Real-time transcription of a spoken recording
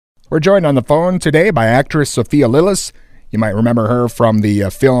We're joined on the phone today by actress Sophia Lillis. You might remember her from the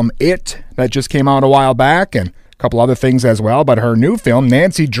film It that just came out a while back, and a couple other things as well. But her new film,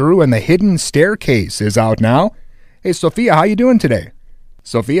 Nancy Drew and the Hidden Staircase, is out now. Hey, Sophia, how you doing today?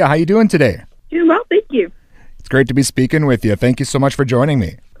 Sophia, how you doing today? Doing well, thank you. It's great to be speaking with you. Thank you so much for joining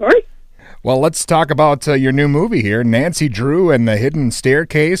me. Of course. Well, let's talk about your new movie here, Nancy Drew and the Hidden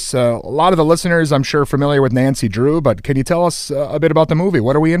Staircase. A lot of the listeners, I'm sure, are familiar with Nancy Drew, but can you tell us a bit about the movie?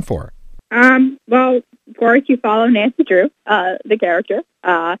 What are we in for? Well, of course, you follow Nancy Drew, the character.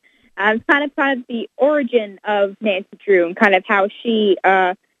 It's kind of the origin of Nancy Drew and kind of how she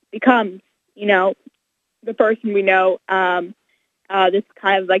becomes, the person we know. This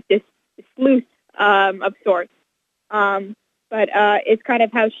kind of like this sleuth of sorts. But it's kind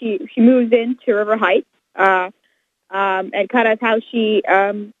of how she moves into River Heights, and kind of how she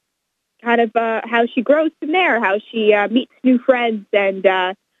how she grows from there, how she meets new friends and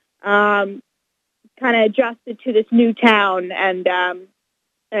kind of adjusted to this new town, and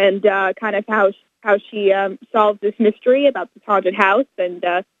kind of how she solves this mystery about this haunted house, and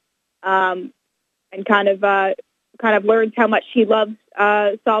kind of learns how much she loves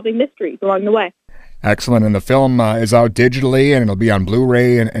solving mysteries along the way. Excellent. And the film is out digitally, and it'll be on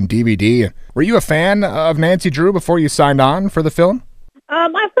Blu-ray and DVD. Were you a fan of Nancy Drew before you signed on for the film?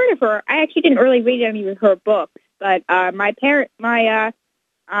 I've heard of her. I actually didn't really read any of her books, but I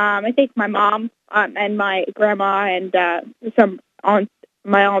think my mom and my grandma and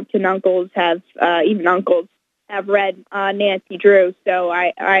my aunts and uncles have read Nancy Drew, so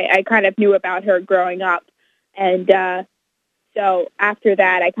I kind of knew about her growing up, and so after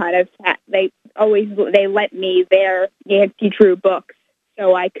that, I kind of they lent me their Nancy Drew books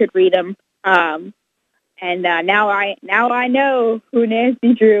so I could read them. And now I know who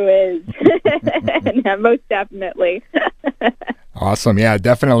Nancy Drew is. Most definitely. Awesome. Yeah,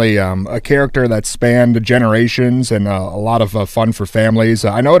 definitely a character that spanned generations and a lot of fun for families.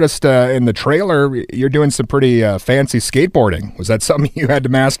 I noticed in the trailer you're doing some pretty fancy skateboarding. Was that something you had to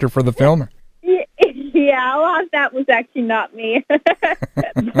master for the film? Yeah, a lot of that was actually not me.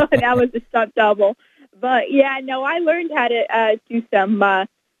 That was a stunt double. But yeah, no, I learned how to do some. I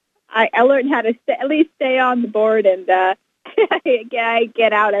learned how to at least stay on the board, and I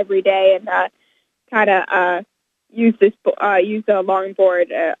get out every day and kind of use the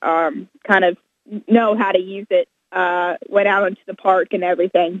longboard. Kind of know how to use it. Went out into the park and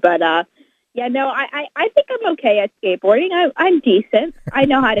everything, but. Yeah, no, I think I'm okay at skateboarding. I'm decent. I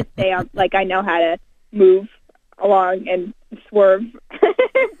know how to stay on, I know how to move along and swerve,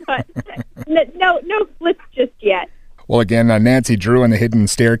 but no flips just yet. Well, again, Nancy Drew and the Hidden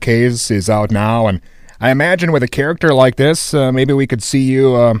Staircase is out now, and I imagine with a character like this, maybe we could see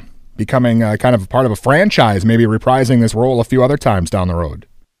you becoming kind of part of a franchise, maybe reprising this role a few other times down the road.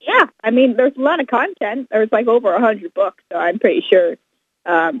 Yeah, I mean, there's a lot of content. There's over 100 books, so I'm pretty sure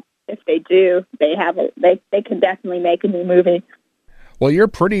if they do, they can definitely make a new movie. Well, you're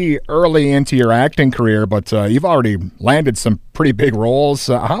pretty early into your acting career, but you've already landed some pretty big roles.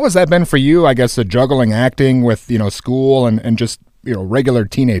 How has that been for you, I guess, juggling acting with, school and just, regular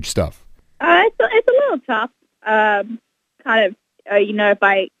teenage stuff? It's a little tough. If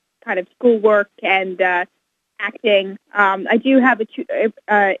I kind of schoolwork and acting, I do have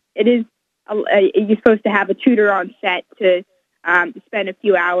you're supposed to have a tutor on set to spend a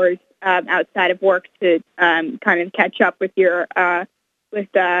few hours outside of work to kind of catch up with your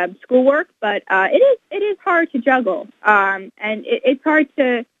schoolwork, but it is hard to juggle, and it's hard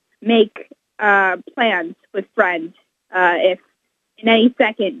to make plans with friends. If in any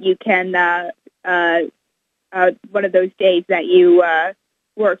second you can one of those days that you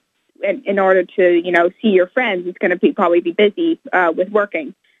work in order to see your friends, it's going to probably be busy with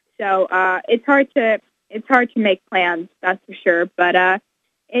working. So it's hard to make plans, that's for sure. But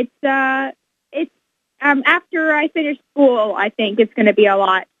it's after I finish school, I think it's going to be a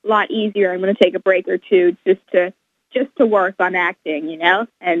lot easier. I'm going to take a break or two just to work on acting,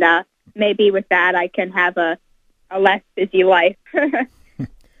 and maybe with that I can have a less busy life.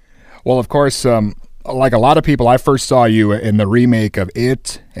 Well, of course, like a lot of people, I first saw you in the remake of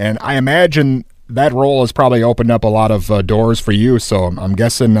It, and I imagine that role has probably opened up a lot of doors for you, so I'm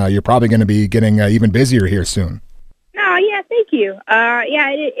guessing you're probably going to be getting even busier here soon. Oh, yeah, thank you.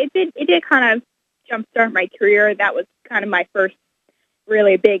 It did kind of jumpstart my career. That was kind of my first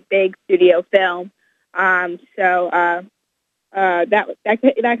really big studio film. So that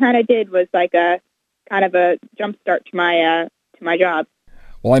kind of was like a kind of a jumpstart to my job.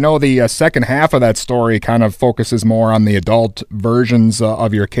 Well, I know the second half of that story kind of focuses more on the adult versions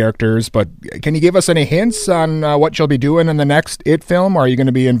of your characters, but can you give us any hints on what you'll be doing in the next It film? Are you going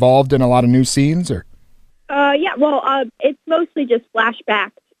to be involved in a lot of new scenes? Or Yeah, well, it's mostly just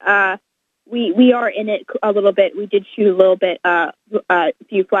flashbacks. We are in it a little bit. We did shoot a little bit, a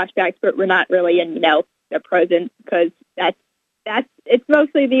few flashbacks, but we're not really in, the present because it's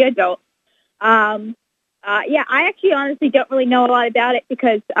mostly the adult. Yeah, I actually honestly don't really know a lot about it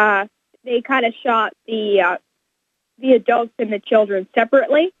because they kind of shot the adults and the children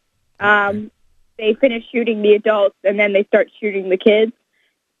separately. They finish shooting the adults and then they start shooting the kids.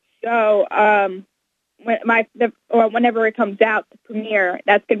 So whenever it comes out, the premiere,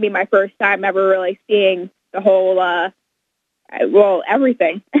 that's going to be my first time ever really seeing the whole,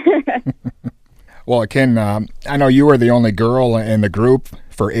 everything. well, Ken, I know you were the only girl in the group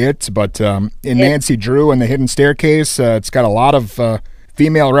for It, but in Nancy Drew and the Hidden Staircase, it's got a lot of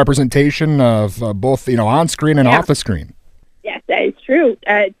female representation of both, on screen and off the screen. Yes, that is true.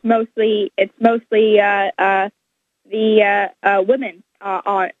 It's mostly the women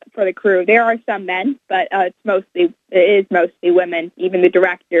for the crew. There are some men, but it is mostly women. Even the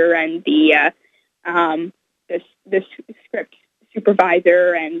director and the script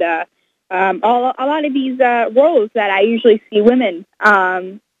supervisor and a lot of these roles that I usually see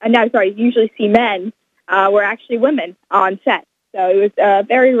usually see men were actually women on set. So it was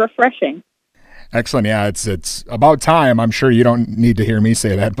very refreshing. Excellent. Yeah, it's about time. I'm sure you don't need to hear me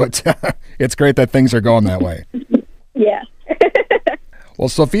say that, but it's great that things are going that way. Yeah. Well,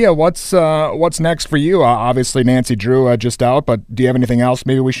 Sophia, what's next for you? Obviously, Nancy Drew just out, but do you have anything else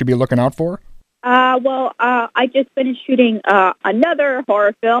maybe we should be looking out for? I just finished shooting another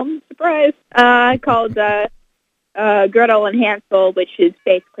horror film, surprise, called Gretel and Hansel, which is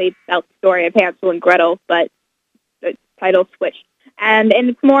basically about the story of Hansel and Gretel, but the title switched. And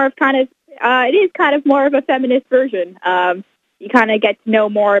it's more of it is kind of more of a feminist version. You kind of get to know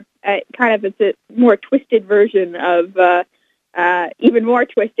more, it's a more twisted version of, even more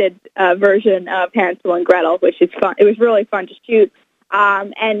twisted version of Hansel and Gretel, which is fun. It was really fun to shoot.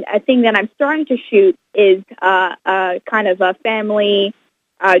 And a thing that I'm starting to shoot is kind of a family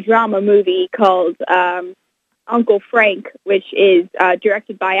drama movie called Uncle Frank, which is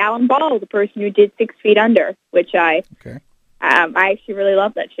directed by Alan Ball, the person who did 6 Feet Under, which I actually really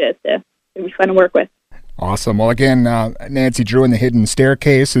love that shit. So it'll be fun to work with. Awesome. Well, again, Nancy Drew and the Hidden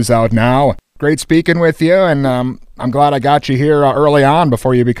Staircase is out now. Great speaking with you, and I'm glad I got you here early on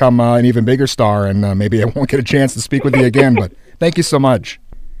before you become an even bigger star, and maybe I won't get a chance to speak with you again, but thank you so much.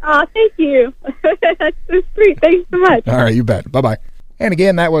 Oh, thank you. That's so sweet. Thanks so much. All right, you bet. Bye-bye. And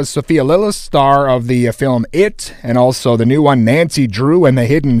again, that was Sophia Lillis, star of the film It, and also the new one, Nancy Drew and the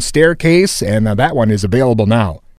Hidden Staircase, and that one is available now.